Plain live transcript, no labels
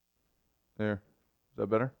There. Is that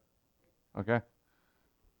better? Okay.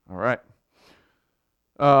 All right.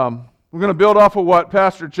 We're going to build off of what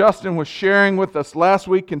Pastor Justin was sharing with us last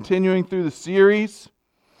week, continuing through the series.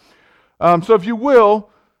 So if you will,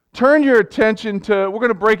 turn your attention to, we're going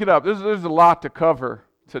to break it up. There's a lot to cover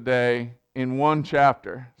today in one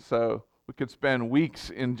chapter. So we could spend weeks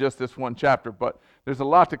in just this one chapter, but there's a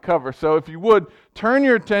lot to cover. So if you would, turn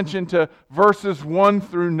your attention to verses 1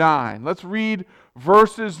 through 9. Let's read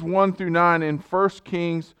verses 1 through 9 in 1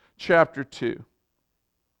 Kings chapter 2.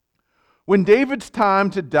 When David's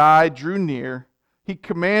time to die drew near, he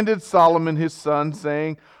commanded Solomon his son,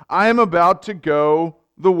 saying, I am about to go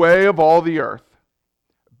the way of all the earth.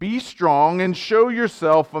 Be strong and show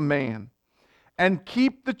yourself a man, and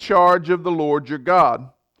keep the charge of the Lord your God,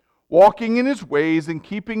 walking in his ways and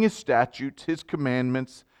keeping his statutes, his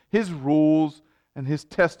commandments, his rules, and his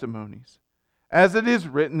testimonies, as it is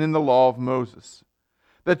written in the law of Moses,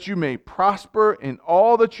 that you may prosper in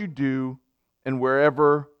all that you do and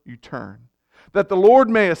wherever you turn, that the Lord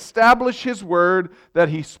may establish his word that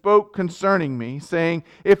he spoke concerning me, saying,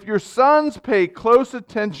 if your sons pay close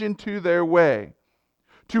attention to their way,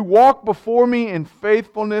 to walk before me in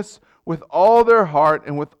faithfulness with all their heart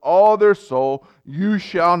and with all their soul, you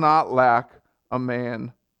shall not lack a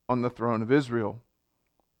man on the throne of Israel.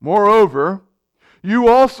 Moreover, you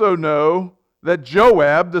also know that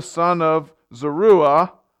Joab, the son of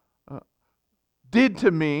Zeruiah, did to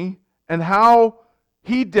me, and how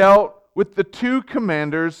he dealt with the two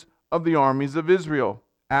commanders of the armies of Israel,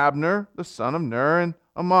 Abner, the son of Ner, and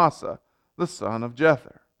Amasa, the son of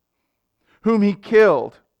Jether, whom he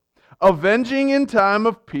killed, avenging in time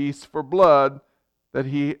of peace for blood that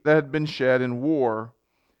had been shed in war,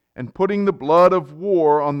 and putting the blood of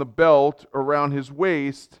war on the belt around his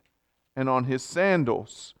waist and on his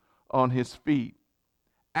sandals on his feet.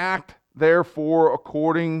 Act therefore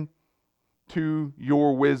according to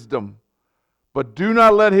your wisdom, but do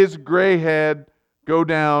not let his gray head go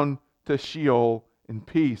down to Sheol in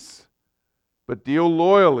peace, but deal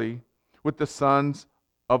loyally with the sons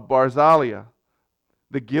of Barzillai,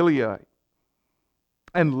 the Gileadite,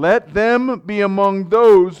 and let them be among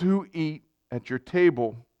those who eat at your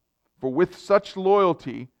table. For with such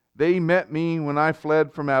loyalty they met me when I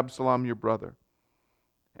fled from Absalom your brother.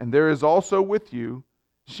 And there is also with you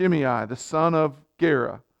Shimei, the son of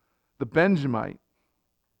Gera, the Benjamite,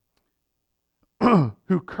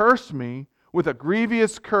 who cursed me with a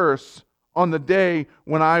grievous curse on the day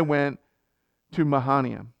when I went to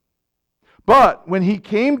Mahanaim. But when he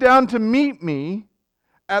came down to meet me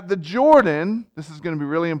at the Jordan, this is going to be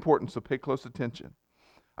really important, so pay close attention.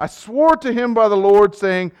 I swore to him by the Lord,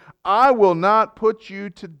 saying, I will not put you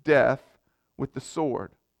to death with the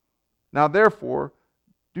sword. Now therefore,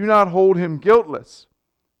 do not hold him guiltless,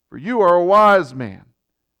 for you are a wise man.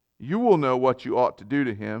 You will know what you ought to do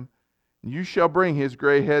to him, and you shall bring his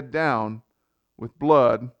gray head down with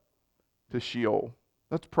blood to Sheol.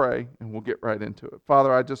 Let's pray, and we'll get right into it.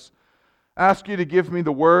 Father, I just ask you to give me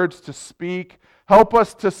the words to speak. Help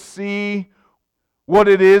us to see what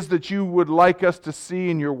it is that you would like us to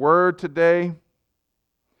see in your word today.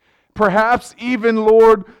 Perhaps even,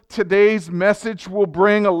 Lord, today's message will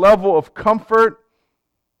bring a level of comfort,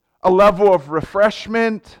 a level of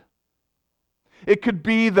refreshment. It could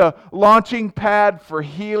be the launching pad for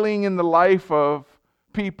healing in the life of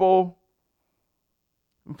people.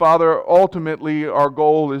 Father, ultimately our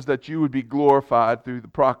goal is that you would be glorified through the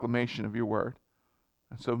proclamation of your word.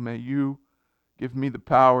 And so may you give me the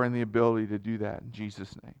power and the ability to do that in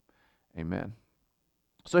Jesus' name. Amen.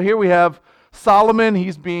 So here we have Solomon.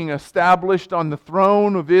 He's being established on the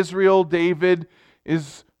throne of Israel. David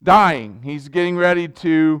is dying. He's getting ready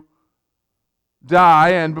to die,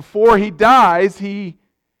 and before he dies, he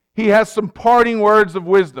has some parting words of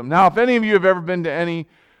wisdom. Now, if any of you have ever been to any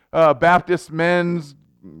Baptist men's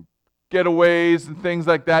getaways and things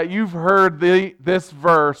like that, you've heard this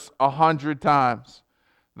verse 100 times.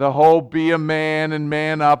 The whole be a man and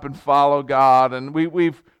man up and follow God, and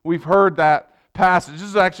we've heard that passage. This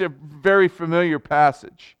is actually a very familiar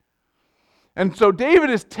passage. And so David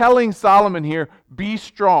is telling Solomon here, be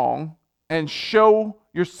strong and show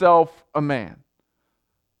yourself a man.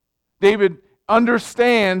 David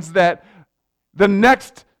understands that the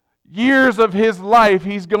next years of his life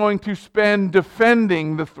he's going to spend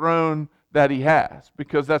defending the throne that he has,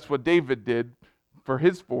 because that's what David did for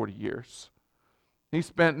his 40 years. He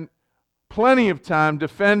spent plenty of time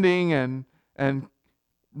defending and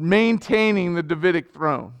maintaining the Davidic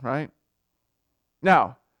throne, right?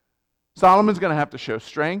 Now, Solomon's going to have to show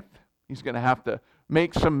strength. He's going to have to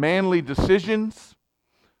make some manly decisions.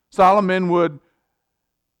 Solomon would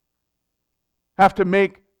have to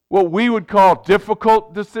make what we would call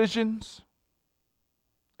difficult decisions.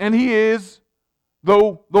 And he is,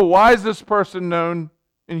 though the wisest person known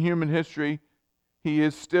in human history, he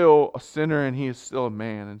is still a sinner and he is still a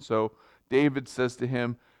man. And so David says to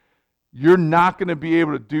him, you're not going to be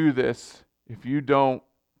able to do this if you don't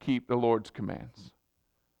keep the Lord's commands.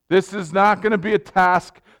 This is not going to be a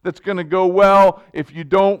task that's going to go well if you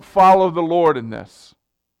don't follow the Lord in this.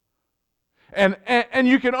 And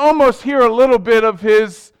you can almost hear a little bit of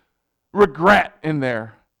his regret in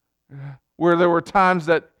there, where there were times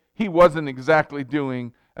that he wasn't exactly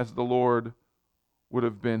doing as the Lord would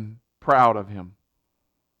have been proud of him.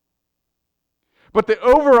 But the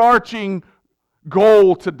overarching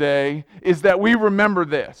goal today is that we remember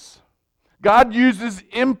this. God uses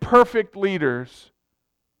imperfect leaders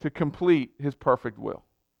to complete his perfect will.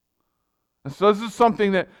 And so this is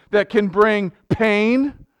something that can bring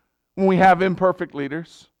pain when we have imperfect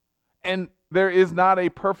leaders. And there is not a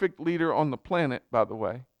perfect leader on the planet, by the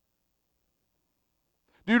way.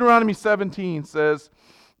 Deuteronomy 17 says,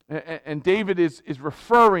 and David is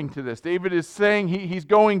referring to this. David is saying he's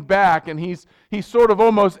going back and he's sort of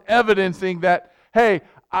almost evidencing that, hey,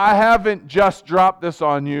 I haven't just dropped this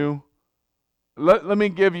on you. Let me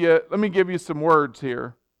give you some words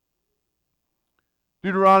here.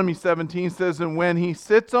 Deuteronomy 17 says, and when he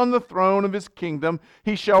sits on the throne of his kingdom,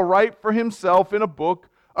 he shall write for himself in a book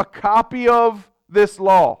a copy of this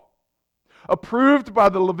law, approved by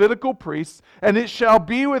the Levitical priests, and it shall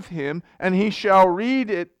be with him, and he shall read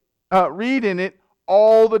in it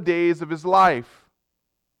all the days of his life,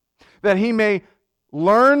 that he may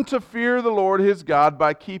learn to fear the Lord his God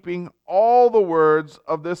by keeping all the words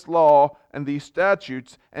of this law and these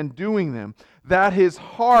statutes and doing them, that his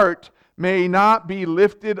heart may not be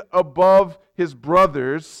lifted above his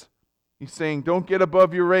brothers. He's saying, don't get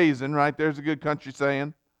above your raisin, right? There's a good country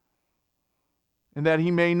saying. And that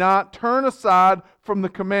he may not turn aside from the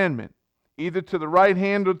commandment, either to the right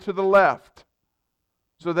hand or to the left,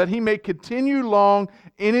 so that he may continue long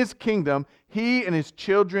in his kingdom, he and his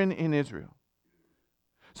children in Israel.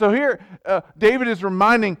 So here, David is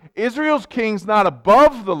reminding Israel's king's not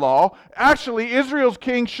above the law. Actually, Israel's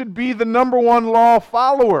king should be the number one law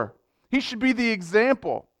follower. He should be the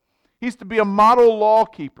example. He's to be a model law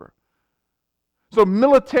keeper. So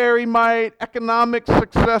military might, economic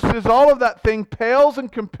successes, all of that thing pales in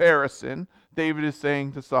comparison, David is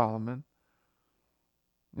saying to Solomon.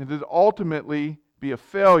 It will ultimately be a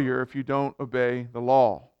failure if you don't obey the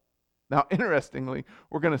law. Now, interestingly,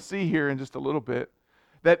 we're going to see here in just a little bit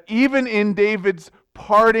that even in David's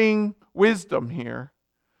parting wisdom here,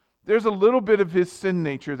 there's a little bit of his sin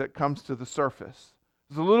nature that comes to the surface.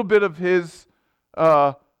 There's a little bit of his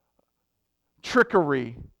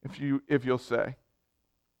trickery, if you'll say.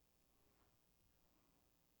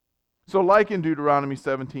 So like in Deuteronomy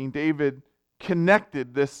 17, David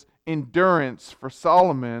connected this endurance for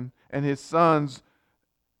Solomon and his sons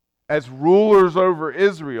as rulers over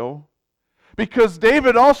Israel, because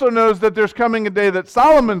David also knows that there's coming a day that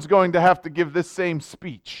Solomon's going to have to give this same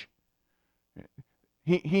speech.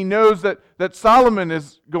 He knows that Solomon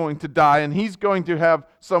is going to die and he's going to have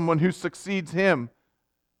someone who succeeds him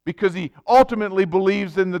because he ultimately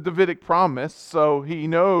believes in the Davidic promise, so he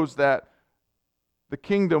knows that the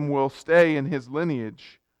kingdom will stay in his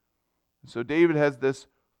lineage. So David has this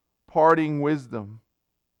parting wisdom,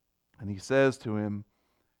 and he says to him,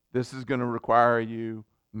 this is going to require you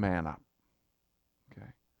man up. Okay.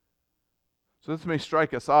 So this may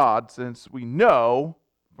strike us odd, since we know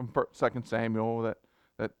from 2 Samuel that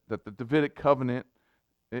the Davidic covenant,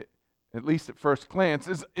 at least at first glance,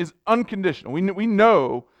 is unconditional. We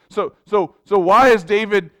know. So why is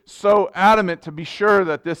David so adamant to be sure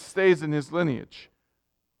that this stays in his lineage?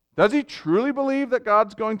 Does he truly believe that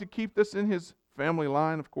God's going to keep this in his family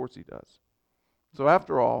line? Of course he does. So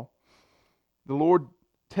after all, the Lord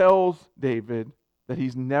tells David that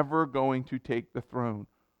he's never going to take the throne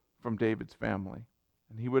from David's family.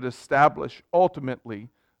 And he would establish ultimately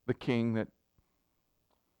the king that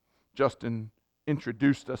Justin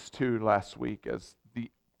introduced us to last week as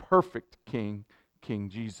the perfect king, King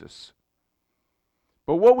Jesus.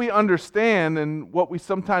 But what we understand and what we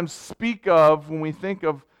sometimes speak of when we think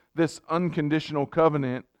of this unconditional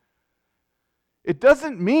covenant, it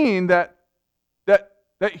doesn't mean that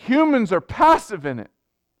humans are passive in it.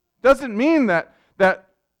 It doesn't mean that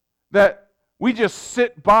we just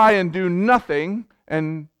sit by and do nothing,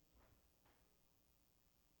 and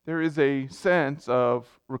there is a sense of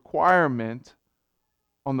requirement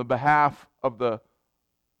on the behalf of the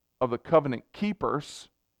covenant keepers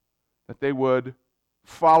that they would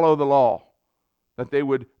follow the law, that they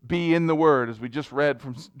would be in the Word, as we just read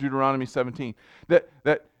from Deuteronomy 17.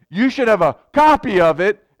 That you should have a copy of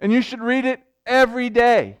it, and you should read it every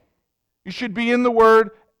day. You should be in the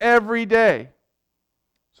Word every day.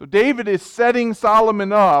 So David is setting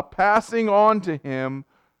Solomon up, passing on to him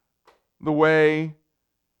the way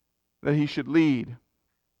that he should lead.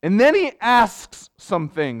 And then he asks some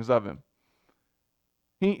things of him.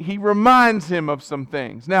 He reminds him of some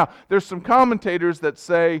things. Now, there's some commentators that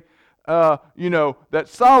say, that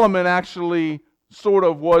Solomon actually sort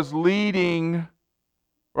of was leading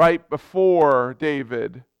right before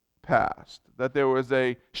David passed. That there was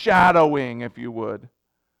a shadowing, if you would.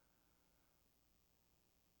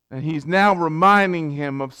 And he's now reminding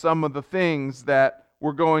him of some of the things that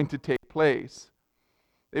were going to take place.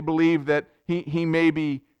 They believe that he may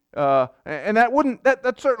be, and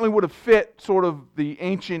that certainly would have fit sort of the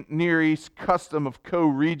ancient Near East custom of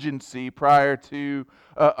co-regency prior to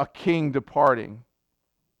a king departing.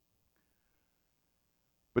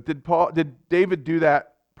 But did David do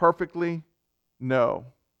that perfectly? No.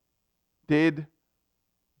 Did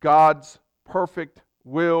God's perfect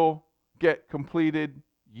will get completed?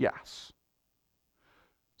 Yes.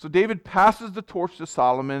 So David passes the torch to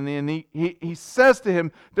Solomon, and he says to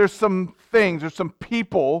him, there's some things, there's some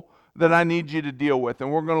people that I need you to deal with.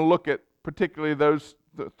 And we're going to look at particularly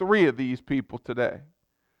the three of these people today.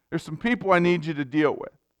 There's some people I need you to deal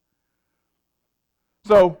with.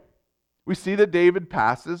 So we see that David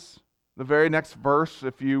passes. The very next verse,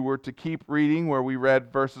 if you were to keep reading where we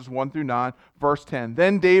read verses 1 through 9, verse 10.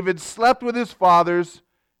 Then David slept with his fathers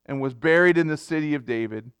and was buried in the city of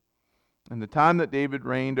David. And the time that David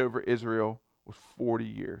reigned over Israel was 40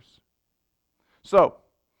 years. So,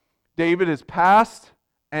 David has passed,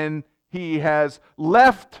 and he has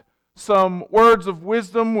left some words of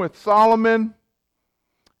wisdom with Solomon.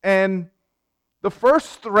 And the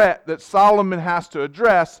first threat that Solomon has to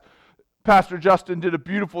address, Pastor Justin did a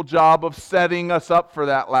beautiful job of setting us up for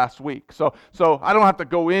that last week. So I don't have to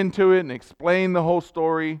go into it and explain the whole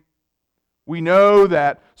story. We know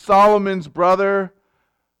that Solomon's brother,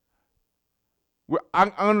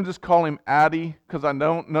 I'm going to just call him Addi because I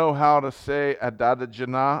don't know how to say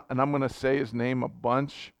Adadajana, and I'm going to say his name a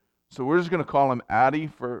bunch. So we're just going to call him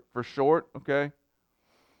Addi for short, okay?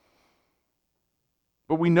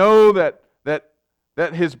 But we know that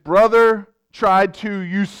his brother tried to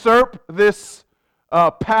usurp this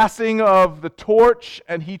passing of the torch,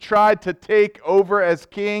 and he tried to take over as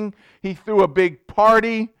king. He threw a big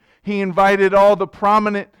party. He invited all the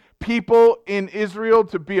prominent people in Israel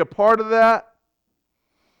to be a part of that.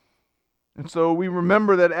 And so we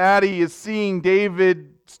remember that Addi is seeing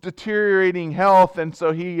David's deteriorating health, and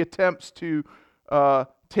so he attempts to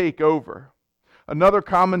take over. Another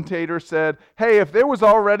commentator said, hey, if there was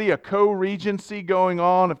already a co-regency going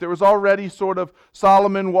on, if there was already sort of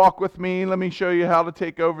Solomon, walk with me, let me show you how to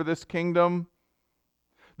take over this kingdom.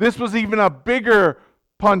 This was even a bigger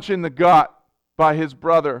punch in the gut by his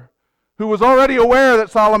brother, who was already aware that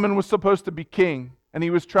Solomon was supposed to be king, and he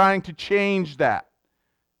was trying to change that.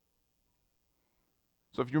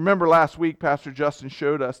 So if you remember last week, Pastor Justin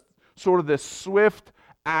showed us sort of this swift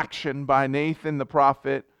action by Nathan the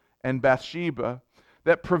prophet and Bathsheba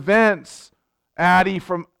that prevents Addi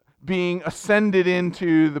from being ascended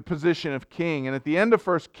into the position of king. And at the end of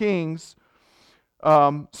 1 Kings,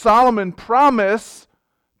 Solomon promised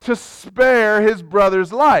to spare his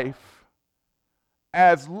brother's life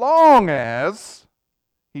as long as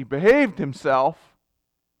he behaved himself,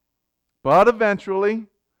 but eventually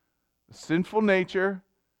the sinful nature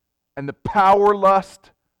and the power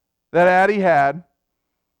lust that Addi had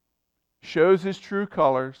shows his true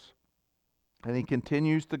colors, and he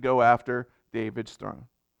continues to go after David's throne.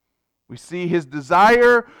 We see his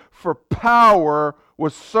desire for power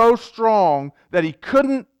was so strong that he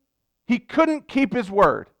couldn't keep his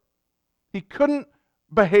word. He couldn't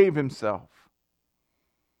behave himself.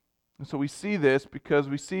 And so we see this because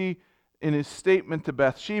we see in his statement to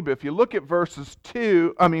Bathsheba, if you look at verses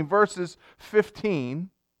 15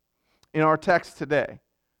 in our text today.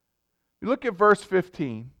 You look at verse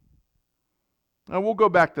 15, and we'll go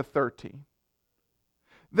back to 13.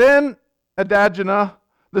 Then Adadjana,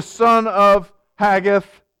 the son of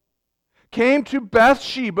Haggith, came to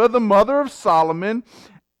Bathsheba, the mother of Solomon,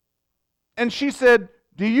 and she said,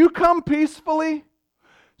 do you come peacefully?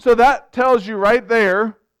 So that tells you right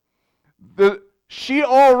there that she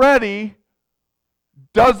already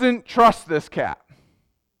doesn't trust this cat.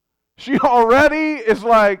 She already is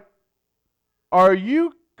like, are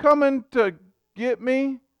you coming to get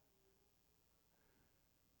me?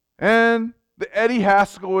 And the Eddie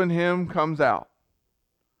Haskell in him comes out.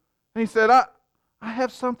 And he said, I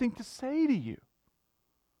have something to say to you.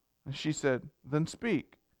 And she said, then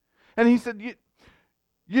speak. And he said,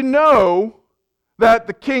 you know that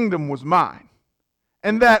the kingdom was mine,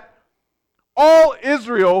 and that all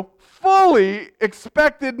Israel fully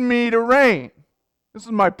expected me to reign. This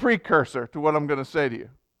is my precursor to what I'm going to say to you.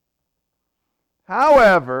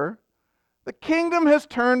 However, the kingdom has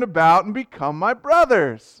turned about and become my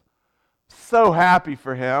brother's. So happy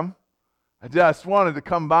for him. I just wanted to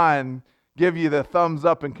come by and give you the thumbs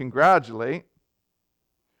up and congratulate.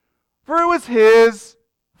 For it was his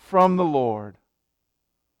from the Lord.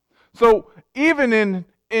 So even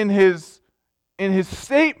in his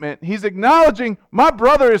statement, he's acknowledging my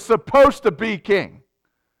brother is supposed to be king.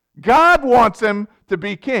 God wants him to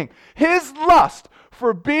be king. His lust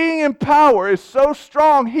for being in power is so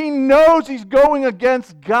strong, he knows he's going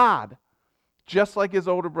against God, just like his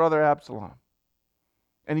older brother Absalom.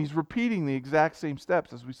 And he's repeating the exact same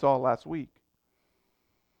steps as we saw last week.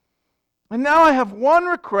 And now I have one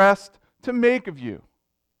request to make of you.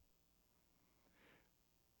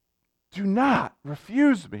 Do not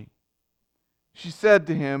refuse me. She said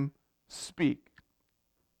to him, speak.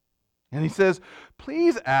 And he says,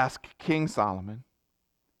 please ask King Solomon.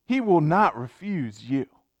 He will not refuse you.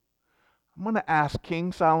 I'm going to ask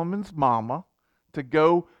King Solomon's mama to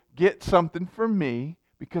go get something for me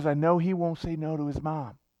because I know he won't say no to his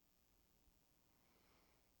mom.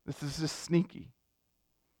 This is just sneaky.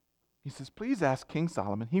 He says, please ask King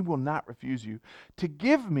Solomon. He will not refuse you to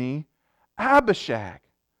give me Abishag,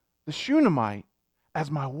 the Shunammite,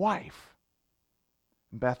 as my wife.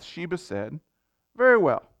 And Bathsheba said, very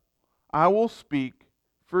well, I will speak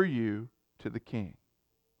for you to the king.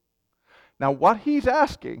 Now what he's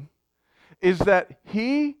asking is that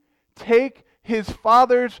he take his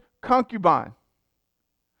father's concubine.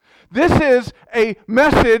 This is a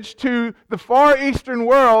message to the Far Eastern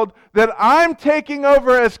world that I'm taking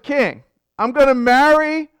over as king. I'm going to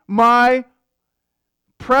marry my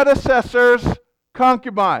predecessor's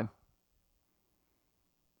concubine.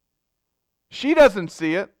 She doesn't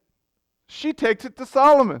see it. She takes it to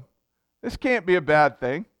Solomon. This can't be a bad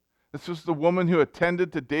thing. This was the woman who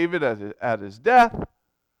attended to David at his death.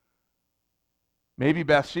 Maybe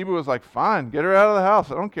Bathsheba was like, fine, get her out of the house.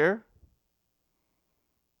 I don't care.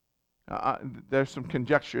 There's some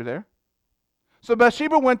conjecture there. So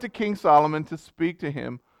Bathsheba went to King Solomon to speak to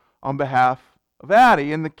him on behalf of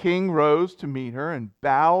Addie, and the king rose to meet her and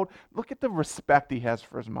bowed. Look at the respect he has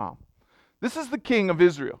for his mom. This is the king of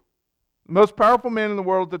Israel, the most powerful man in the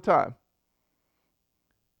world at the time.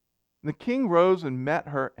 And the king rose and met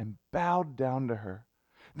her and bowed down to her.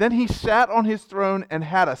 Then he sat on his throne and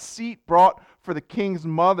had a seat brought for the king's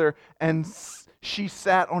mother, and she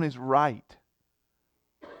sat on his right.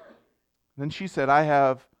 Then she said, I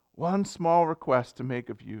have one small request to make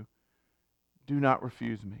of you. Do not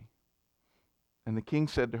refuse me. And the king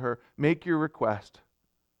said to her, make your request,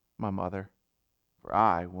 my mother, for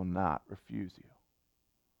I will not refuse you.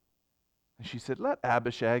 And she said, let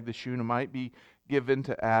Abishag the Shunammite be given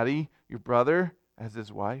to Addie, your brother, as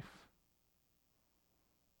his wife.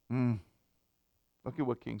 Look at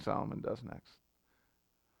what King Solomon does next.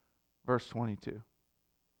 Verse 22.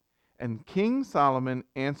 And King Solomon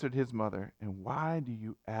answered his mother, and why do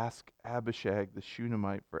you ask Abishag the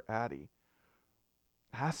Shunammite for Addie?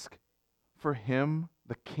 Ask for him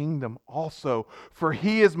the kingdom also, for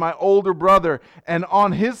he is my older brother, and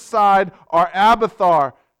on his side are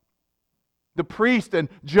Abiathar, the priest, and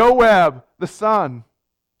Joab, the son.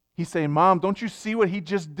 He's saying, Mom, don't you see what he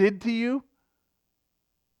just did to you?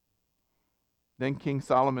 Then King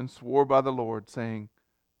Solomon swore by the Lord, saying,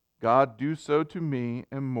 God, do so to me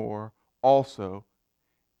and more also,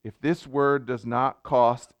 if this word does not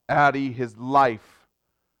cost Addie his life.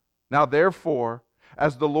 Now therefore,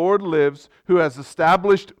 as the Lord lives, who has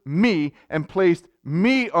established me and placed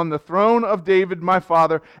me on the throne of David my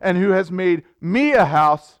father, and who has made me a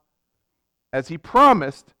house, as he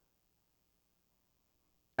promised,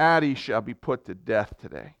 Addie shall be put to death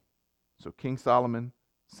today. So King Solomon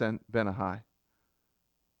sent Benaiah.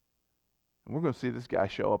 And we're going to see this guy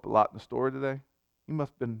show up a lot in the story today. He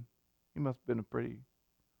must have been a pretty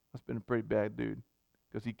bad dude,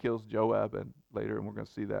 because he kills Joab and later, and we're going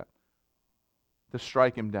to see that, to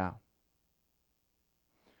strike him down.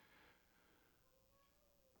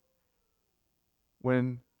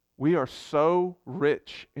 When we are so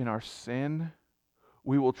rich in our sin,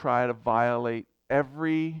 we will try to violate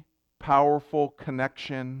every powerful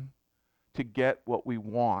connection to get what we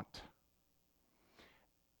want.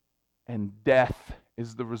 And death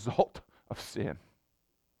is the result of sin.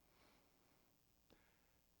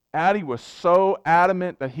 Addie was so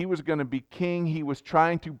adamant that he was going to be king, he was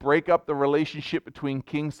trying to break up the relationship between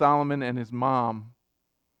King Solomon and his mom.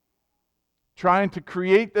 trying to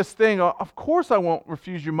create this thing. Of course I won't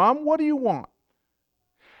refuse you, Mom. What do you want?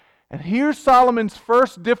 And here's Solomon's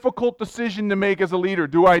first difficult decision to make as a leader.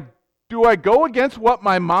 Do I go against what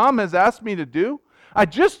my mom has asked me to do? I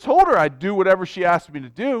just told her I'd do whatever she asked me to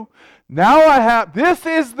do. Now this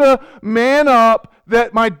is the man up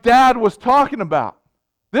that my dad was talking about.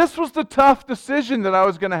 This was the tough decision that I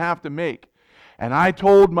was going to have to make. And I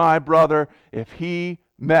told my brother if he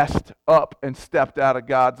messed up and stepped out of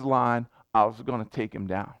God's line, I was going to take him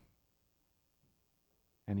down.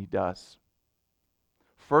 And he does.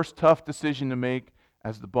 First tough decision to make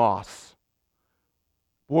as the boss.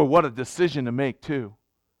 Boy, what a decision to make too.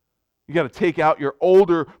 You got to take out your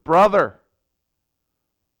older brother.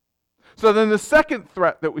 So then the second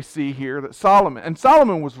threat that we see here, that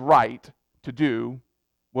Solomon was right to do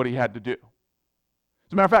what he had to do.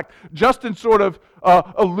 As a matter of fact, Justin sort of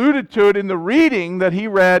alluded to it in the reading that he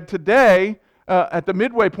read today at the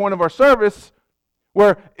midway point of our service,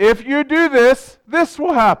 where if you do this, this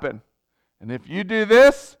will happen. And if you do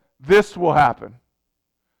this, this will happen.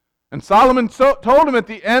 And Solomon told him at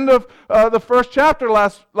the end of the first chapter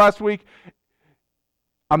last week,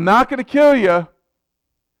 I'm not going to kill you,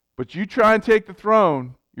 but you try and take the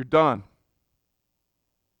throne, you're done.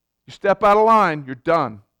 You step out of line, you're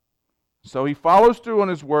done. So he follows through on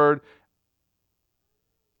his word,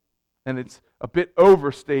 and it's a bit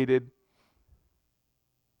overstated,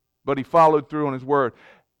 but he followed through on his word.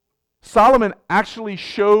 Solomon actually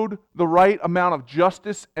showed the right amount of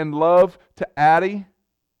justice and love to Addie.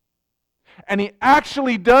 And he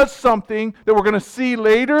actually does something that we're going to see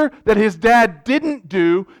later that his dad didn't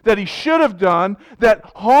do, that he should have done, that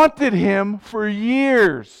haunted him for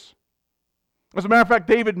years. As a matter of fact,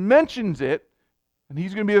 David mentions it, and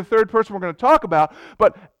he's going to be the third person we're going to talk about,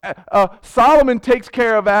 but Solomon takes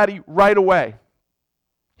care of Addie right away.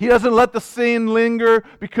 He doesn't let the sin linger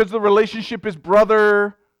because the relationship is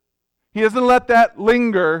brother. He doesn't let that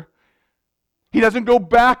linger. He doesn't go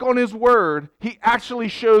back on his word. He actually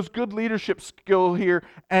shows good leadership skill here,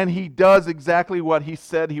 and he does exactly what he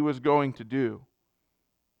said he was going to do.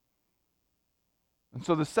 And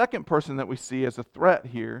so the second person that we see as a threat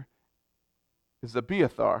here is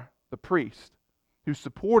Abiathar, the priest, who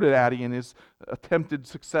supported Addie in his attempted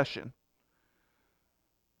succession.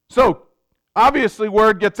 So, obviously,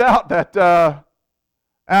 word gets out that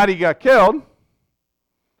Addie got killed.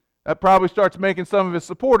 That probably starts making some of his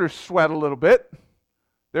supporters sweat a little bit.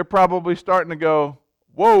 They're probably starting to go,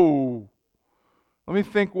 whoa, let me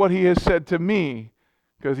think what he has said to me.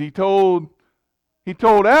 Because he told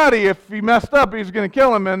Addie if he messed up, he's going to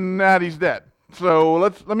kill him, and Addie's dead. So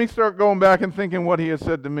let me start going back and thinking what he has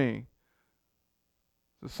said to me.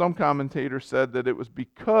 So some commentators said that it was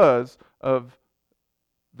because of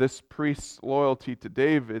this priest's loyalty to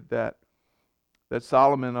David that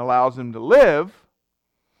Solomon allows him to live.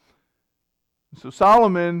 So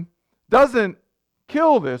Solomon doesn't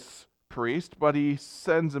kill this priest, but he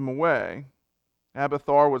sends him away.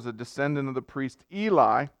 Abiathar was a descendant of the priest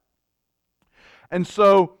Eli. And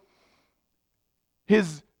so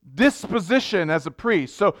his disposition as a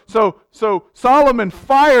priest. So Solomon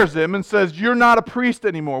fires him and says, you're not a priest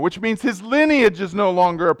anymore, which means his lineage is no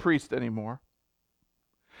longer a priest anymore.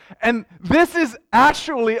 And this is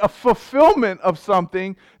actually a fulfillment of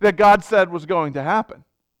something that God said was going to happen.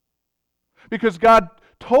 Because God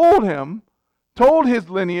told his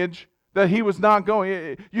lineage that he was not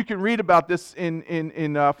going. You can read about this in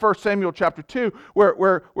 1 Samuel chapter 2,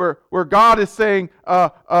 where God is saying,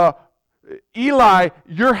 Eli,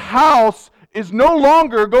 your house is no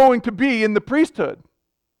longer going to be in the priesthood.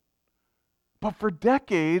 But for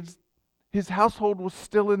decades, his household was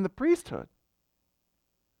still in the priesthood.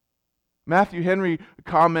 Matthew Henry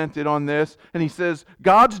commented on this, and he says,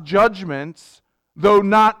 God's judgments, though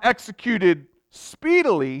not executed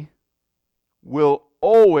speedily, will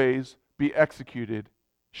always be executed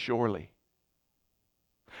surely.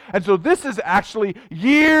 And so this is actually,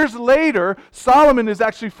 years later, Solomon is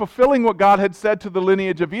actually fulfilling what God had said to the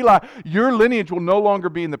lineage of Eli. Your lineage will no longer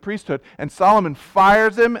be in the priesthood. And Solomon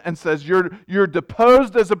fires him and says, you're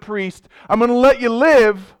deposed as a priest. I'm going to let you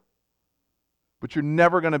live, but you're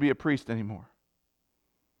never going to be a priest anymore.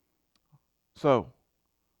 So,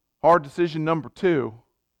 hard decision number 2.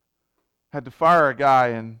 Had to fire a guy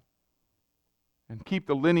and keep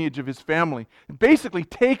the lineage of his family, and basically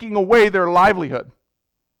taking away their livelihood.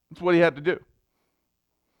 That's what he had to do.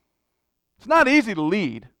 It's not easy to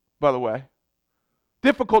lead, by the way.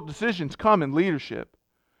 Difficult decisions come in leadership,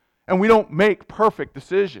 and we don't make perfect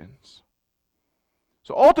decisions.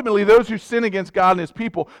 So ultimately, those who sin against God and His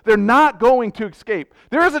people, they're not going to escape.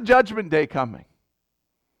 There is a judgment day coming.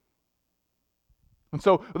 And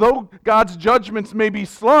so, though God's judgments may be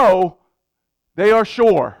slow, they are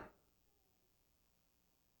sure.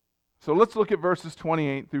 So let's look at verses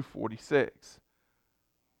 28 through 46.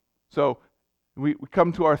 So we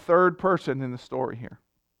come to our third person in the story here.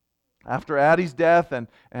 After Adi's death and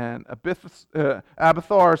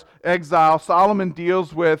Abithar's exile, Solomon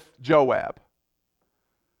deals with Joab.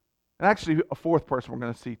 And actually a fourth person we're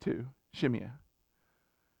going to see too, Shimei.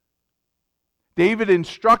 David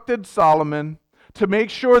instructed Solomon to make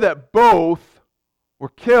sure that both were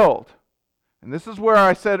killed. And this is where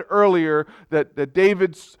I said earlier that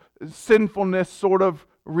David's sinfulness sort of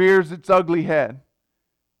rears its ugly head.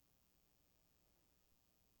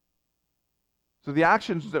 So the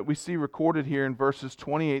actions that we see recorded here in verses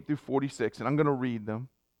 28 through 46, and I'm going to read them,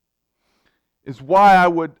 is why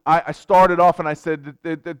I started off and I said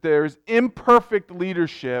that there is imperfect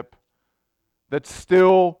leadership that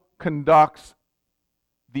still conducts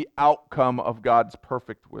the outcome of God's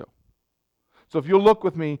perfect will. So if you'll look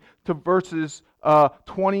with me to verses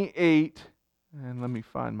 28, and let me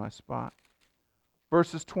find my spot.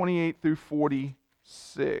 Verses 28 through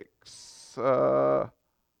 46.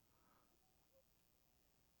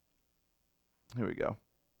 Here we go.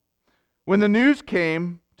 When the news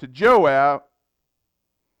came to Joab,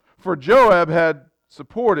 for Joab had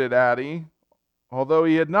supported Adi, although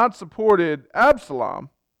he had not supported Absalom,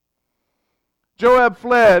 Joab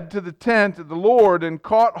fled to the tent of the Lord and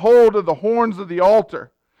caught hold of the horns of the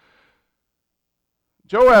altar.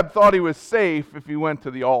 Joab thought he was safe if he went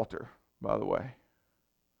to the altar, by the way.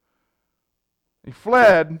 He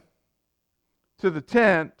fled to the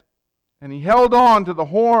tent and he held on to the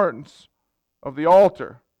horns of the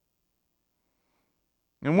altar.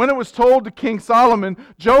 And when it was told to King Solomon,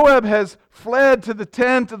 Joab has fled to the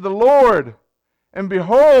tent of the Lord, and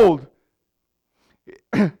behold,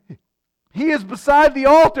 he is beside the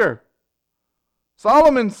altar.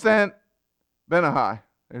 Solomon sent Benaiah.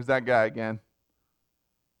 There's that guy again.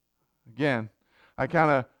 I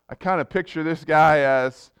kind of picture this guy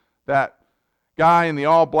as that guy in the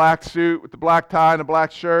all black suit with the black tie and a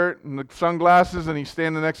black shirt and the sunglasses, and he's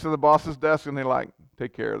standing next to the boss's desk, and they're like,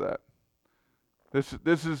 "Take care of that."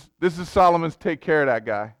 This is Solomon's take care of that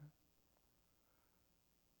guy.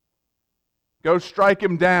 Go strike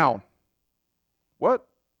him down. What?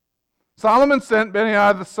 Solomon sent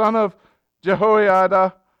Benaiah the son of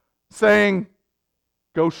Jehoiada, saying,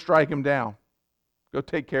 "Go strike him down. Go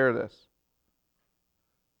take care of this."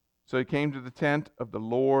 So he came to the tent of the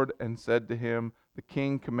Lord and said to him, "The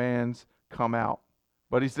king commands, come out."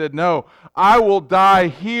 But he said, "No, I will die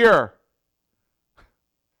here."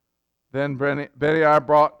 Then Benaiah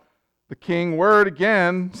brought the king word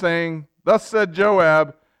again, saying, "Thus said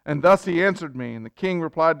Joab, and thus he answered me." And the king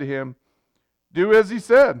replied to him, "Do as he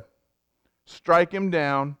said. Strike him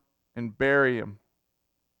down and bury him."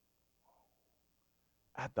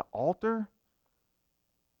 At the altar?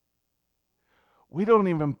 We don't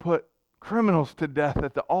even put criminals to death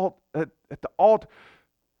at the altar.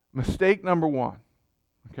 Mistake number one.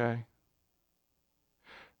 Okay?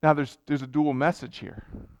 Now there's a dual message here.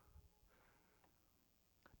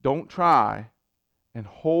 Don't try and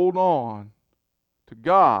hold on to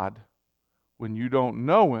God when you don't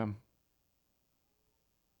know Him.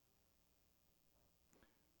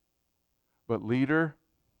 But leader,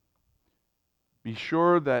 be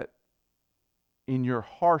sure that in your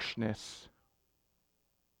harshness,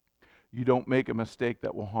 you don't make a mistake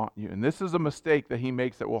that will haunt you. And this is a mistake that he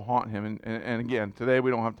makes that will haunt him. And again, today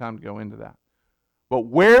we don't have time to go into that. But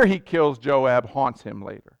where he kills Joab haunts him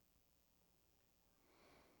later.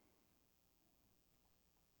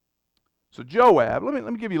 So Joab, let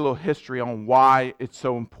me give you a little history on why it's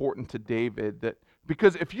so important to David.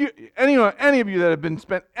 Because if any of you that have been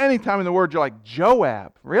spent any time in the Word, you're like,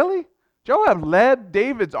 Joab, really? Joab led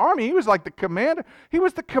David's army. He was like the commander. He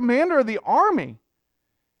was the commander of the army.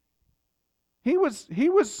 He was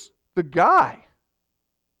the guy.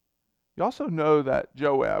 You also know that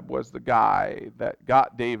Joab was the guy that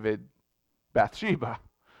got David Bathsheba.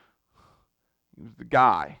 He was the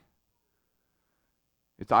guy.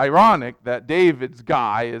 It's ironic that David's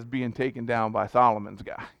guy is being taken down by Solomon's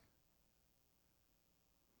guy.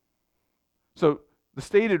 So the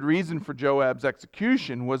stated reason for Joab's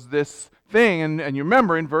execution was this thing, and you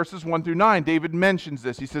remember in verses 1 through 9, David mentions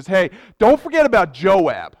this. He says, hey, don't forget about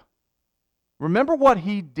Joab. Remember what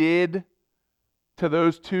he did to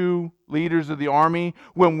those two leaders of the army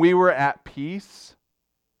when we were at peace?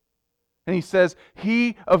 And he says,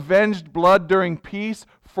 he avenged blood during peace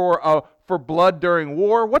for blood during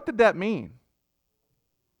war. What did that mean?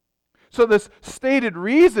 So this stated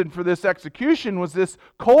reason for this execution was this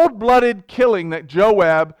cold-blooded killing that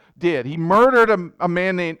Joab did. He murdered a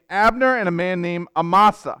man named Abner and a man named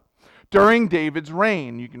Amasa during David's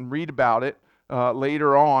reign. You can read about it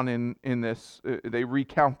later on in this. They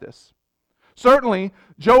recount this. Certainly,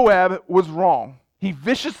 Joab was wrong. He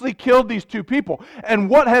viciously killed these two people. And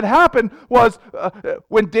what had happened was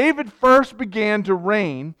when David first began to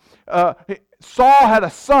reign, Saul had a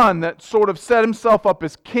son that sort of set himself up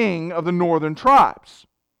as king of the northern tribes.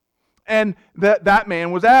 And that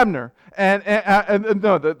man was Abner.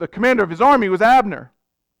 The commander of his army was Abner.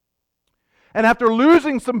 And after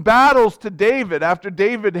losing some battles to David, after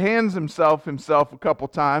David hands himself a couple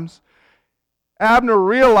times, Abner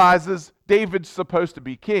realizes David's supposed to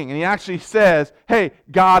be king. And he actually says, hey,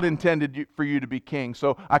 God intended for you to be king.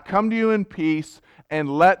 So I come to you in peace, and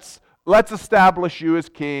let's establish you as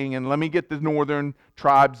king, and let me get the northern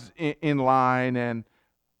tribes in line. And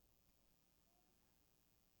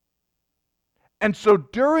so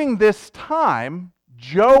during this time,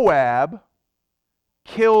 Joab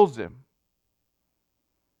kills him.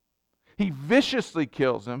 He viciously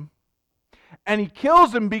kills him. And he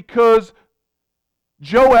kills him because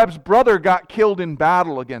Joab's brother got killed in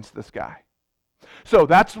battle against this guy. So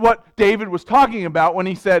that's what David was talking about when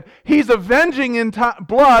he said, he's avenging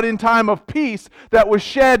blood in time of peace that was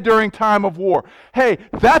shed during time of war. Hey,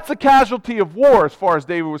 that's a casualty of war as far as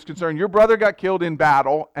David was concerned. Your brother got killed in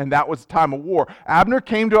battle, and that was time of war. Abner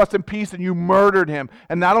came to us in peace, and you murdered him.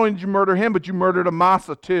 And not only did you murder him, but you murdered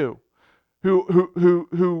Amasa too,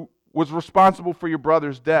 who was responsible for your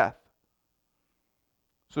brother's death.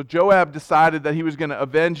 So Joab decided that he was going to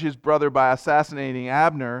avenge his brother by assassinating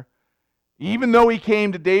Abner, even though he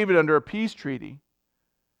came to David under a peace treaty.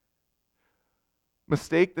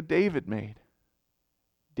 Mistake that David made.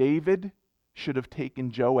 David should have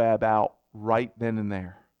taken Joab out right then and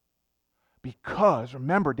there. Because,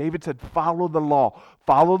 remember, David said, follow the law.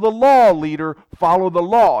 Follow the law, leader. Follow the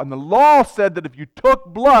law. And the law said that if you took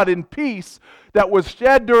blood in peace that was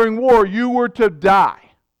shed during war, you were to die.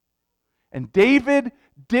 And David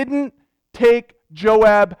didn't take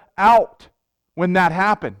Joab out when that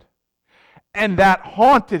happened. And that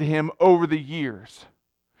haunted him over the years.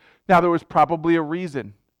 Now, there was probably a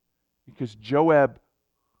reason. Because Joab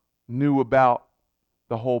knew about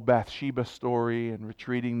the whole Bathsheba story and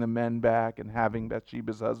retreating the men back and having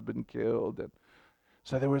Bathsheba's husband killed. And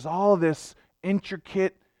so there was all this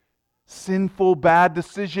intricate, sinful, bad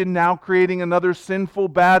decision, now creating another sinful,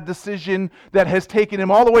 bad decision that has taken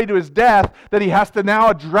him all the way to his death, that he has to now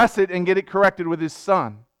address it and get it corrected with his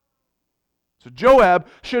son. So Joab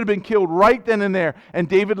should have been killed right then and there, and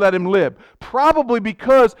David let him live. Probably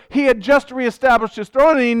because he had just reestablished his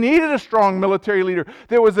throne and he needed a strong military leader.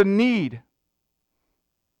 There was a need.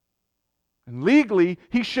 And legally,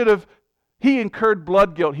 he incurred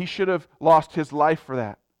blood guilt. He should have lost his life for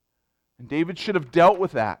that. And David should have dealt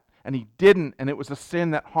with that. And he didn't, and it was a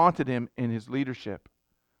sin that haunted him in his leadership.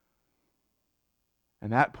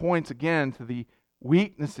 And that points again to the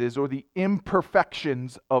weaknesses or the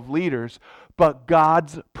imperfections of leaders, but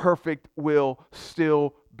God's perfect will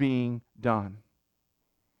still being done.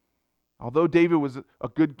 Although David was a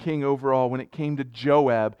good king overall, when it came to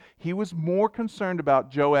Joab, he was more concerned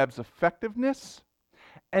about Joab's effectiveness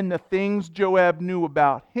and the things Joab knew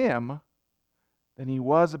about him than he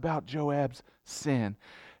was about Joab's sin.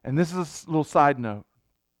 And this is a little side note.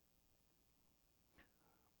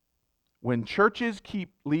 When churches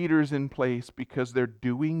keep leaders in place because they're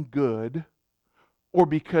doing good, or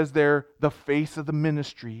because they're the face of the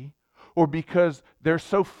ministry, or because they're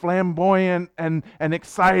so flamboyant and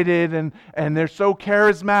excited and they're so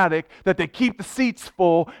charismatic that they keep the seats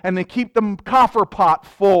full and they keep the coffer pot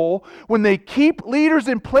full, when they keep leaders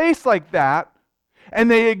in place like that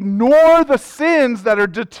and they ignore the sins that are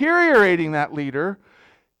deteriorating that leader,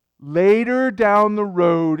 later down the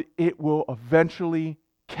road it will eventually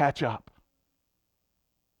catch up.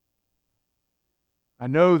 I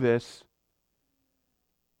know this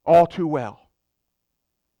all too well.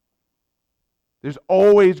 There's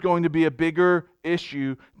always going to be a bigger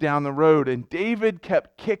issue down the road. And David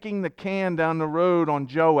kept kicking the can down the road on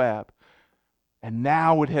Joab. And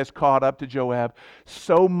now it has caught up to Joab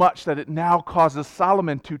so much that it now causes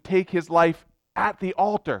Solomon to take his life at the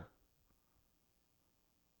altar.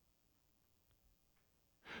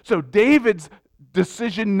 So David's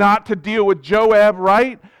decision not to deal with Joab,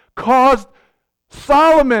 right, caused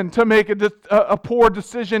Solomon to make a poor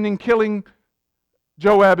decision in killing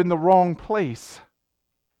Joab in the wrong place.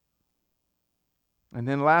 And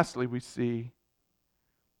then lastly, we see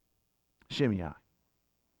Shimei.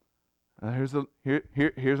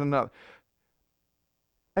 Here's another.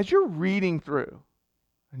 as you're reading through,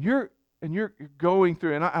 and you're going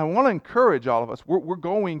through, and I want to encourage all of us. We're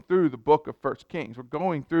going through the book of 1 Kings. We're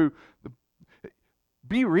going through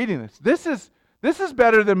be reading this. This is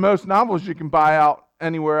better than most novels you can buy out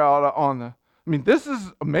anywhere out on the. I mean, this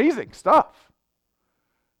is amazing stuff.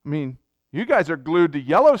 I mean, you guys are glued to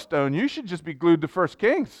Yellowstone. You should just be glued to 1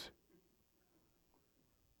 Kings.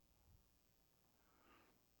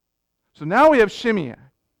 So now we have Shimei.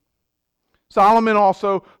 Solomon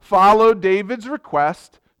also followed David's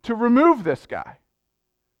request to remove this guy.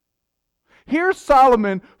 Here's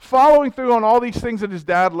Solomon following through on all these things that his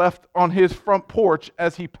dad left on his front porch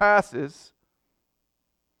as he passes.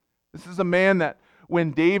 This is a man that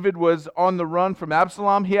when David was on the run from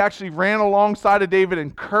Absalom, he actually ran alongside of David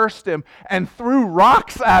and cursed him and threw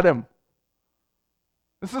rocks at him.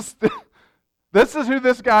 This is who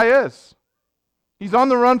this guy is. He's on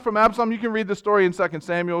the run from Absalom. You can read the story in 2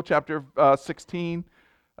 Samuel chapter 16.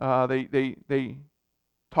 They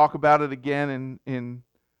talk about it again in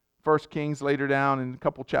 1 Kings later down and a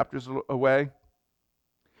couple chapters away.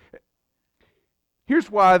 Here's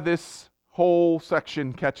why this whole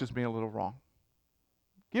section catches me a little wrong.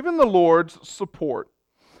 Given the Lord's support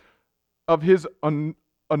of his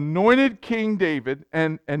anointed King David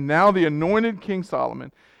and now the anointed King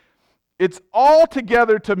Solomon, it's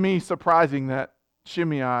altogether to me surprising that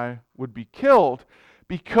Shimei would be killed,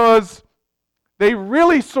 because they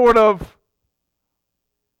really sort of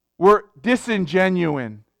were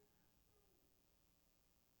disingenuous.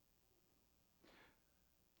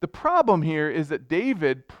 The problem here is that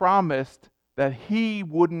David promised that he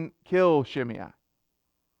wouldn't kill Shimei.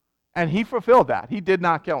 And he fulfilled that. He did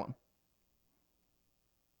not kill him.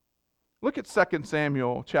 Look at 2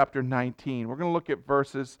 Samuel chapter 19. We're going to look at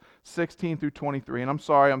verses 16 through 23. And I'm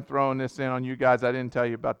sorry I'm throwing this in on you guys. I didn't tell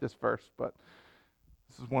you about this verse, but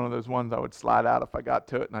this is one of those ones I would slide out if I got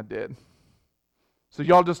to it, and I did. So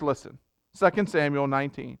y'all just listen. 2 Samuel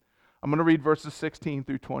 19. I'm going to read verses 16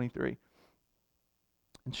 through 23.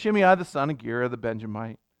 And Shimei the son of Gera the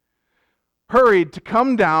Benjamite hurried to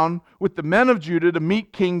come down with the men of Judah to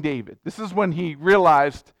meet King David. This is when he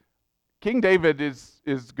realized King David is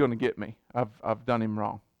going to get me. I've done him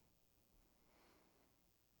wrong.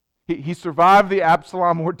 He survived the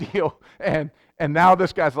Absalom ordeal, and now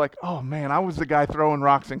this guy's like, oh man, I was the guy throwing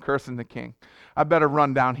rocks and cursing the king. I better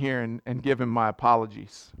run down here and give him my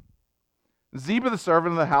apologies. Ziba, the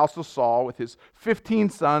servant of the house of Saul, with his 15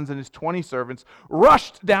 sons and his 20 servants,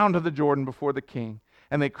 rushed down to the Jordan before the king.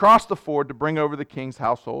 And they crossed the ford to bring over the king's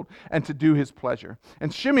household and to do his pleasure.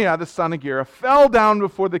 And Shimei, the son of Gera, fell down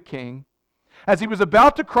before the king as he was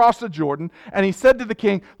about to cross the Jordan. And he said to the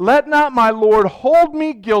king, let not my lord hold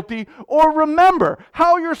me guilty, or remember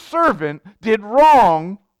how your servant did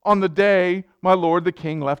wrong on the day my lord the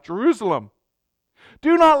king left Jerusalem.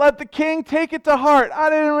 Do not let the king take it to heart. I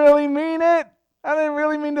didn't really mean it. I didn't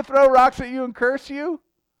really mean to throw rocks at you and curse you.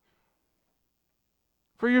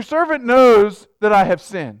 For your servant knows that I have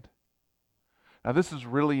sinned. Now this is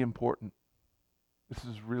really important. This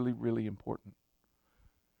is really, really important.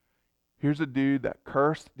 Here's a dude that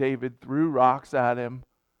cursed David, threw rocks at him,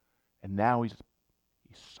 and now he's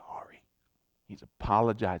sorry. He's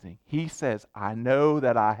apologizing. He says, I know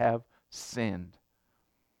that I have sinned.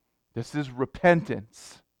 This is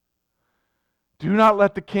repentance. Do not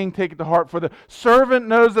let the king take it to heart, for the servant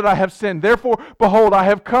knows that I have sinned. Therefore, behold, I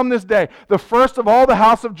have come this day, the first of all the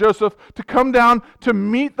house of Joseph, to come down to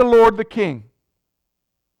meet the Lord the king.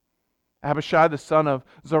 Abishai, the son of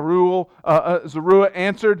Zeruiah,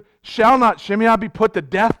 answered, shall not Shimei be put to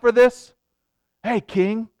death for this? Hey,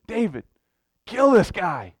 King David, kill this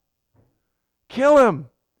guy. Kill him,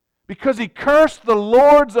 because he cursed the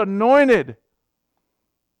Lord's anointed.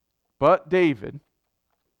 But David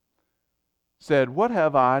said, what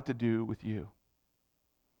have I to do with you,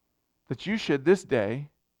 that you should this day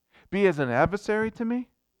be as an adversary to me?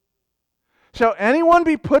 Shall anyone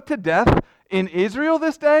be put to death in Israel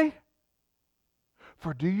this day?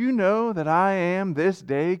 For do you know that I am this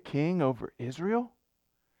day king over Israel?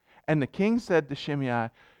 And the king said to Shimei,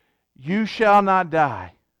 you shall not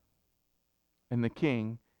die. And the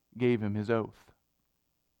king gave him his oath.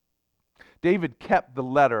 David kept the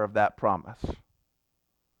letter of that promise.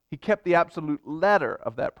 He kept the absolute letter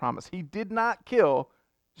of that promise. He did not kill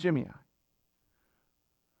Shimei.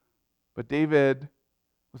 But David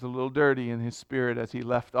was a little dirty in his spirit as he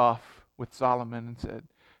left off with Solomon and said,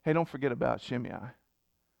 hey, don't forget about Shimei.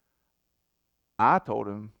 I told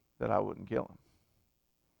him that I wouldn't kill him.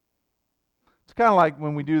 It's kind of like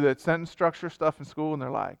when we do that sentence structure stuff in school and they're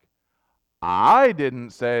like, I didn't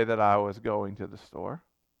say that I was going to the store.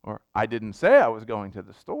 Or I didn't say I was going to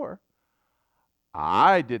the store.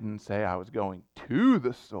 I didn't say I was going to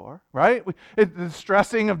the store, right? The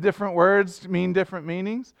stressing of different words mean different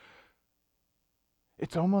meanings.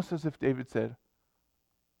 It's almost as if David said,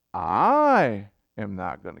 I am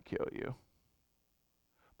not going to kill you.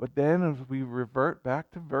 But then as we revert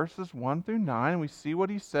back to verses 1 through 9, we see what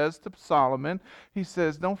he says to Solomon. He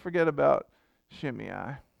says, don't forget about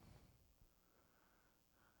Shimei.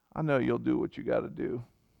 I know you'll do what you got to do.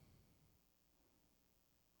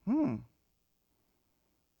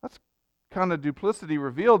 That's kind of duplicity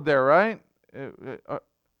revealed there, right?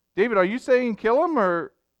 David, are you saying kill him,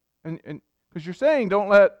 or because you're saying don't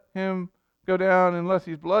let him go down unless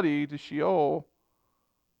he's bloody to Sheol?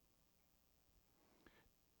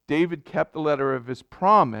 David kept the letter of his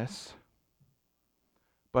promise,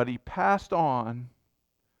 but he passed on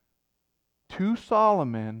to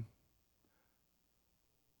Solomon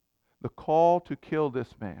the call to kill this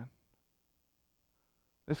man.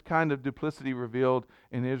 This kind of duplicity revealed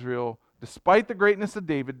in Israel. Despite the greatness of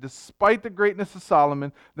David, despite the greatness of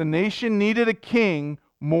Solomon, the nation needed a king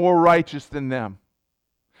more righteous than them.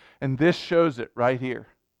 And this shows it right here.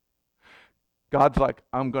 God's like,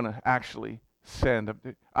 I'm going to actually send.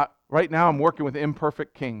 Right now I'm working with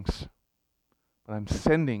imperfect kings, but I'm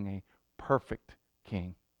sending a perfect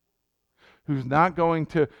king who's not going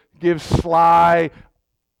to give sly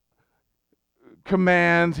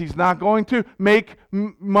commands. He's not going to make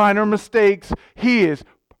minor mistakes. He is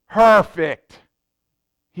perfect.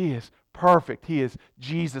 He is perfect. He is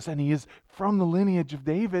Jesus, and he is from the lineage of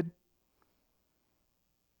David.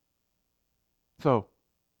 So,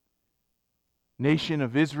 nation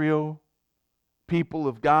of Israel, people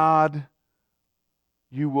of God,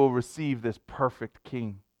 you will receive this perfect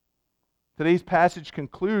king. Today's passage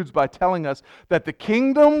concludes by telling us that the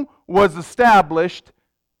kingdom was established,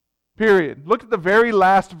 period. Look at the very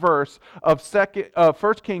last verse of 1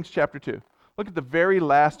 Kings chapter 2. Look at the very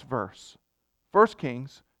last verse. 1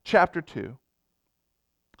 Kings chapter 2.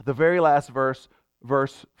 The very last verse,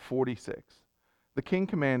 verse 46. The king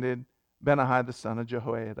commanded Benaiah the son of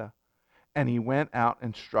Jehoiada, and he went out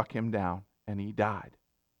and struck him down, and he died.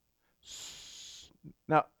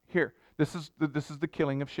 Now, here, this is the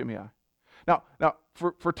killing of Shimei. Now,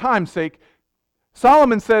 for time's sake,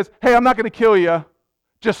 Solomon says, hey, I'm not going to kill you.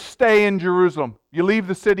 Just stay in Jerusalem. You leave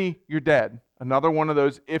the city, you're dead. Another one of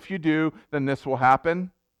those, if you do, then this will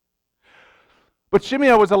happen. But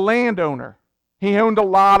Shimei was a landowner. He owned a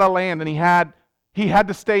lot of land, and he had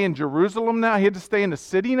to stay in Jerusalem now. He had to stay in the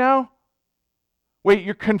city now. Wait,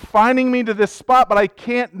 you're confining me to this spot, but I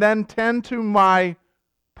can't then tend to my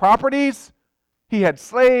properties? He had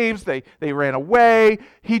slaves. They ran away.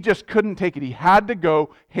 He just couldn't take it. He had to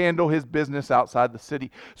go handle his business outside the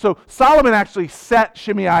city. So Solomon actually set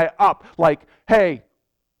Shimei up like, hey,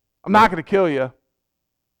 I'm not going to kill you.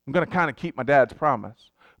 I'm going to kind of keep my dad's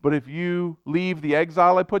promise. But if you leave the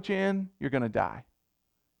exile I put you in, you're going to die.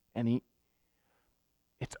 And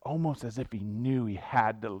it's almost as if he knew he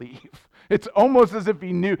had to leave. It's almost as if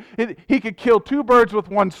he knew he could kill two birds with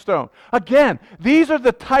one stone. Again, these are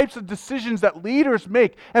the types of decisions that leaders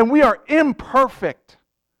make, and we are imperfect.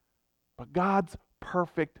 But God's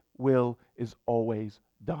perfect will is always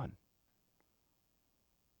done.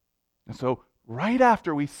 And so, right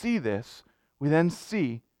after we see this, we then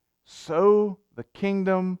see, so the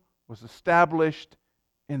kingdom was established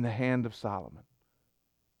in the hand of Solomon.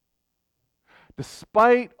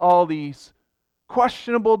 Despite all these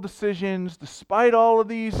questionable decisions, despite all of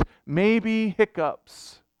these maybe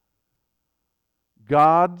hiccups,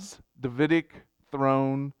 God's Davidic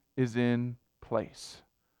throne is in place.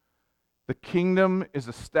 The kingdom is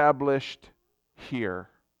established here.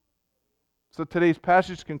 So today's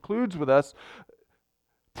passage concludes with us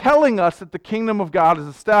telling us that the kingdom of God is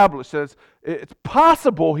established. That it's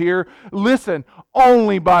possible here, listen,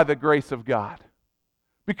 only by the grace of God.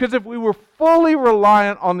 Because if we were fully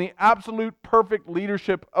reliant on the absolute perfect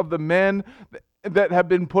leadership of the men that have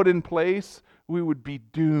been put in place, we would be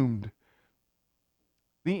doomed.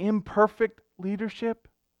 The imperfect leadership,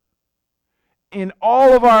 in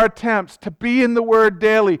all of our attempts to be in the Word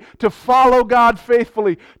daily, to follow God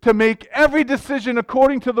faithfully, to make every decision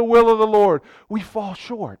according to the will of the Lord, we fall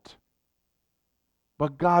short.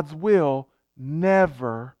 But God's will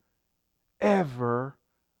never, ever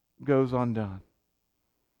goes undone.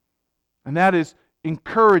 And that is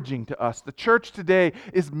encouraging to us. The church today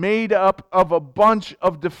is made up of a bunch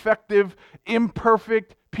of defective,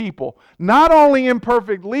 imperfect people. Not only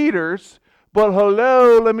imperfect leaders, but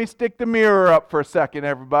hello, let me stick the mirror up for a second,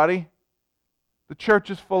 everybody. The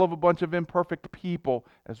church is full of a bunch of imperfect people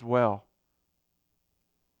as well.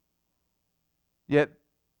 Yet,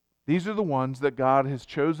 these are the ones that God has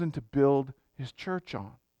chosen to build His church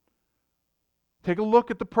on. Take a look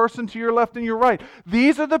at the person to your left and your right.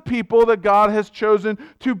 These are the people that God has chosen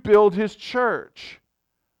to build His church.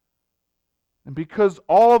 And because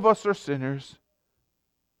all of us are sinners,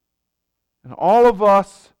 and all of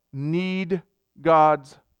us need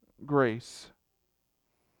God's grace,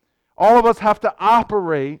 all of us have to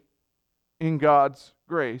operate in God's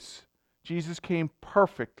grace. Jesus came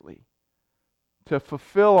perfectly to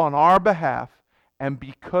fulfill on our behalf, and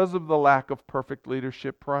because of the lack of perfect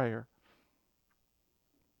leadership prior,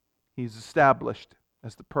 He's established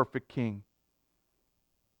as the perfect King.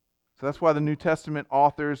 So that's why the New Testament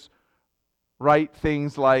authors write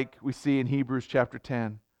things like we see in Hebrews chapter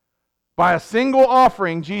 10. By a single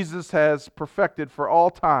offering, Jesus has perfected for all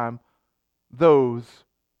time those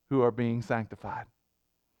who are being sanctified.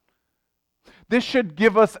 This should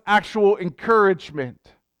give us actual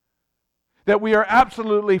encouragement that we are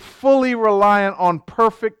absolutely fully reliant on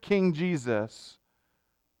perfect King Jesus.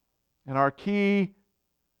 And our key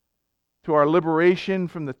to our liberation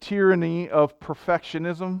from the tyranny of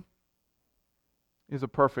perfectionism is a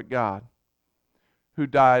perfect God who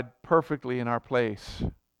died perfectly in our place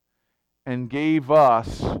and gave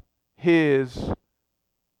us His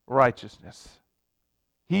righteousness.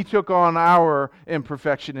 He took on our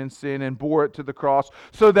imperfection and sin and bore it to the cross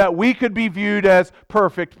so that we could be viewed as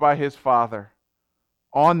perfect by His Father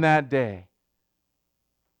on that day.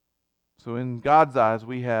 So in God's eyes,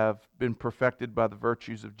 we have been perfected by the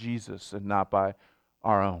virtues of Jesus and not by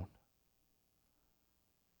our own.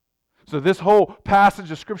 So this whole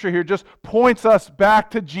passage of Scripture here just points us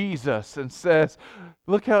back to Jesus and says,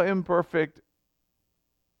 look how imperfect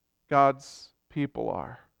God's people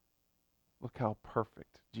are. Look how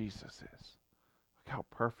perfect Jesus is. Look how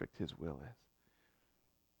perfect His will is.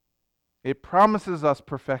 It promises us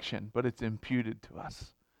perfection, but it's imputed to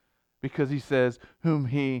us. Because He says, whom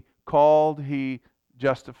He called, He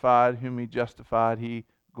justified. Whom He justified, He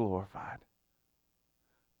glorified.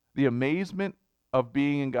 The amazement of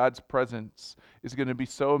being in God's presence is going to be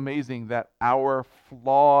so amazing that our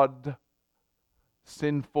flawed,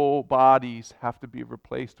 sinful bodies have to be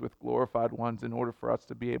replaced with glorified ones in order for us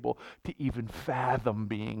to be able to even fathom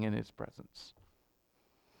being in His presence.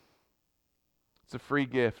 It's a free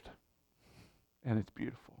gift, and it's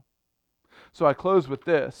beautiful. So I close with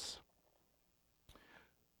this.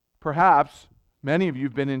 Perhaps many of you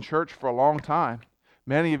have been in church for a long time.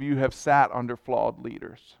 Many of you have sat under flawed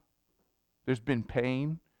leaders. There's been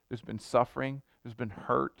pain, there's been suffering, there's been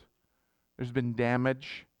hurt, there's been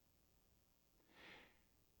damage.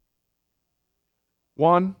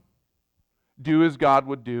 One, do as God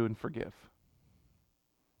would do and forgive.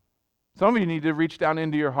 Some of you need to reach down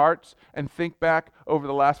into your hearts and think back over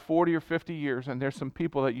the last 40 or 50 years, and there's some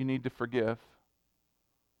people that you need to forgive.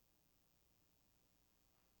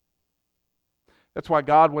 That's why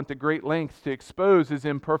God went to great lengths to expose His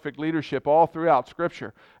imperfect leadership all throughout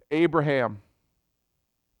Scripture. Abraham.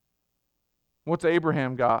 What's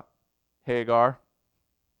Abraham got? Hagar.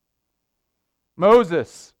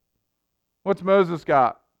 Moses. What's Moses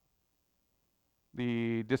got?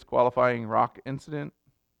 The disqualifying rock incident.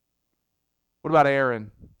 What about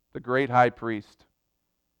Aaron, the great high priest?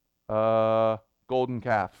 Golden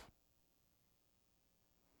calf.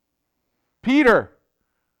 Peter.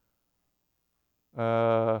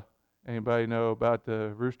 Anybody know about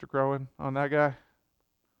the rooster crowing on that guy?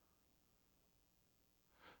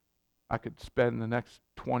 I could spend the next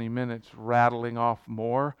 20 minutes rattling off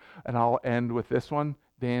more, and I'll end with this one.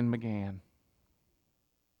 Dan Magan,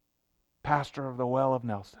 pastor of the Well of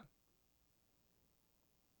Nelson.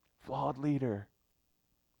 Flawed leader,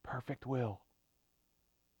 perfect will.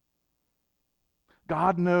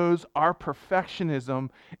 God knows our perfectionism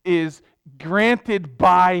is granted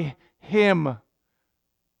by Him.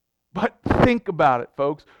 But think about it,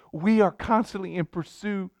 folks. We are constantly in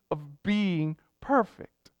pursuit of being perfect.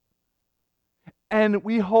 And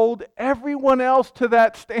we hold everyone else to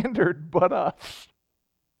that standard but us.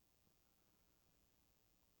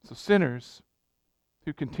 So sinners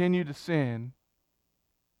who continue to sin,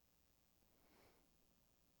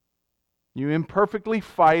 you imperfectly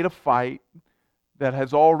fight a fight that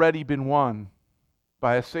has already been won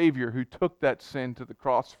by a Savior who took that sin to the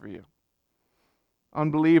cross for you.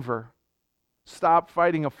 Unbeliever, stop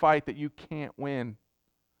fighting a fight that you can't win.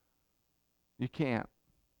 You can't.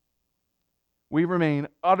 We remain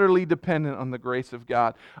utterly dependent on the grace of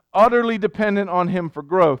God, utterly dependent on Him for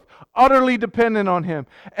growth, utterly dependent on Him.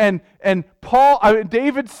 And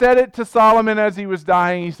David said it to Solomon as he was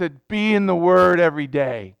dying. He said, "Be in the Word every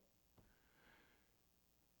day."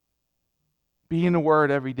 Be in the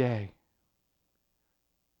Word every day.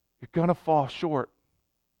 You're going to fall short.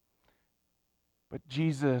 But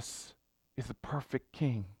Jesus is the perfect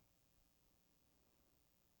King.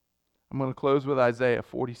 I'm going to close with Isaiah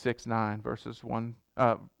 46:9 verses 1.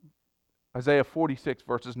 Isaiah 46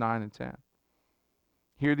 verses 9 and 10.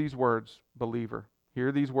 Hear these words, believer.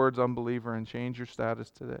 Hear these words, unbeliever, and change your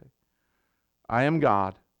status today. I am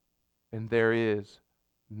God, and there is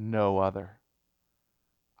no other.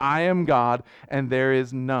 I am God, and there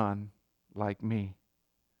is none like me.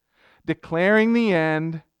 Declaring the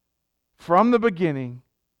end from the beginning,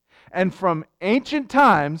 and from ancient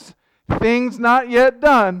times, things not yet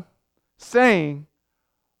done, saying,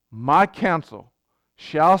 my counsel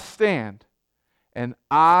shall stand, and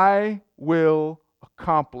I will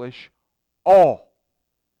accomplish all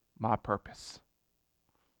my purpose.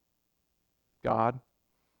 God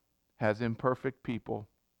has imperfect people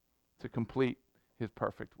to complete His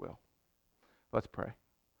perfect will. Let's pray.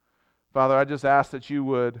 Father, I just ask that you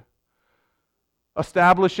would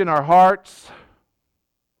establish in our hearts.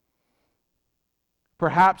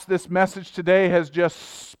 Perhaps this message today has just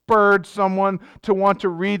spurred someone to want to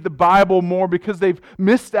read the Bible more because they've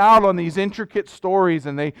missed out on these intricate stories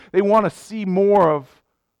and they want to see more of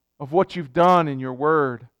what you've done in your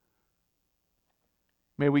word.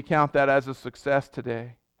 May we count that as a success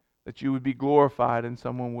today, that you would be glorified and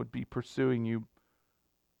someone would be pursuing you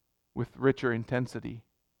with richer intensity.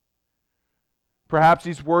 Perhaps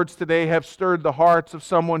these words today have stirred the hearts of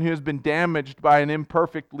someone who has been damaged by an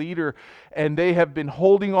imperfect leader and they have been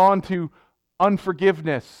holding on to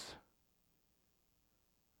unforgiveness.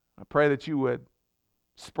 I pray that you would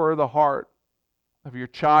spur the heart of your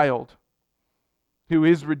child who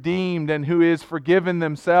is redeemed and who is forgiven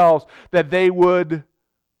themselves, that they would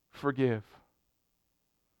forgive.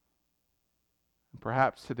 And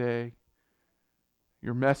perhaps today,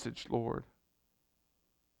 your message, Lord,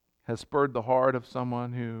 has spurred the heart of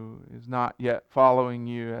someone who is not yet following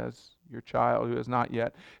you as your child, who has not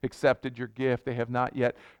yet accepted your gift. They have not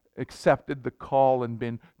yet accepted the call and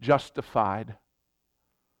been justified.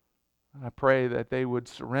 And I pray that they would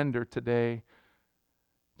surrender today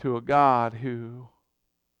to a God who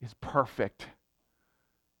is perfect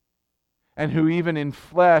and who even in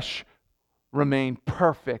flesh remained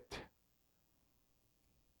perfect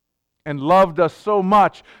and loved us so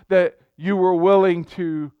much that you were willing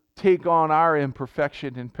to take on our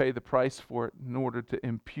imperfection and pay the price for it in order to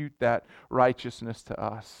impute that righteousness to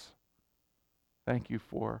us. Thank you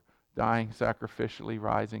for dying sacrificially,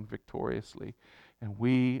 rising victoriously. And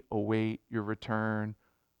we await your return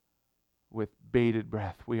with bated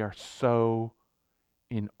breath. We are so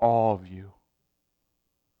in awe of you.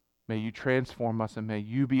 May you transform us and may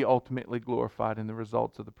you be ultimately glorified in the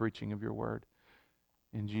results of the preaching of your word.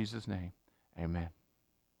 In Jesus' name, amen.